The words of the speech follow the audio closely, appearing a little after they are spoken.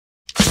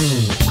You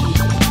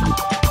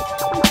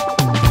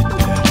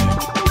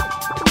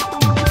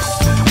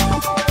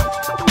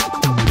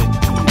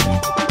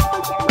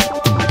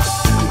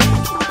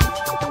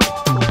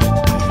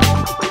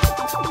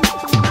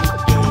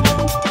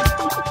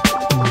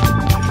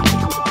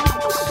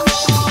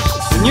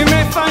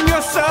may find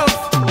yourself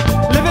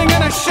living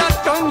in a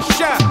shotgun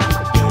shack,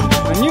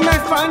 and you may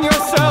find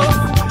yourself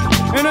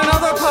in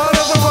another part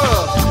of the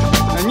world,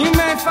 and you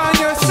may find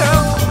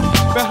yourself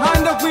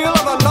behind the wheel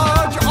of a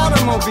large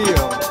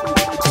automobile,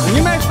 and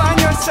you may find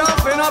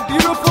yourself in a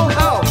beautiful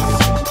house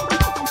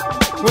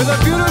with a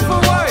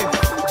beautiful wife,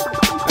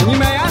 and you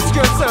may ask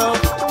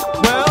yourself,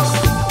 well,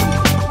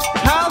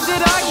 how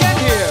did I get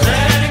here?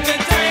 Letting the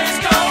days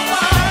go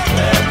by,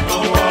 let the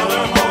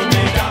water hold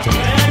me down.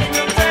 Letting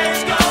the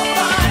days go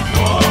by,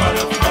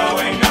 water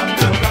flowing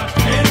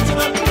underground into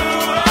the blue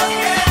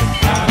again.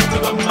 After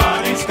the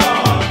money's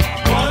gone,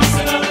 once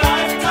in a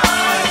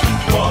lifetime,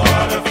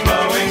 water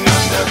flowing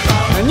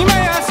underground. And you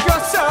may ask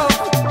yourself,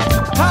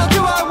 how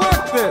do I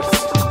work this?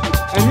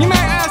 And you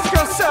may ask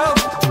yourself,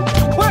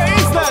 where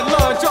is that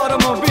large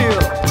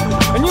automobile?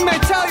 And you may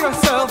tell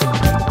yourself,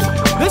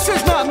 this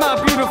is not my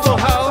beautiful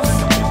house.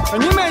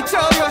 And you may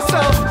tell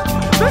yourself,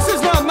 this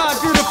is not my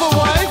beautiful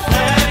wife.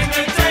 Letting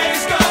the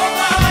days go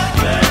by,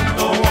 let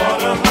the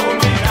water hold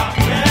me down.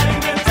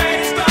 Letting the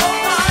days go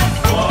by,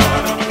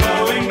 water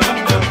flowing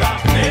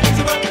underground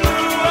into the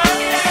blue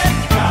again.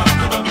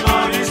 After the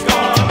money's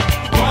gone,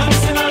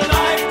 once in a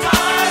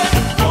lifetime,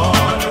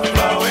 water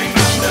flowing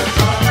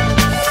underground.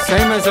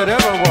 Same as it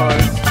ever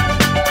was.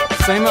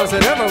 Same as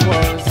it ever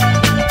was.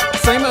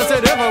 Same as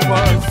it ever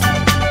was.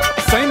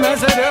 Same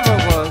as it ever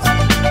was.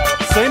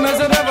 Same as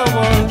it ever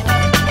was.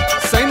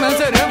 Same as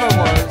it ever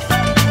was.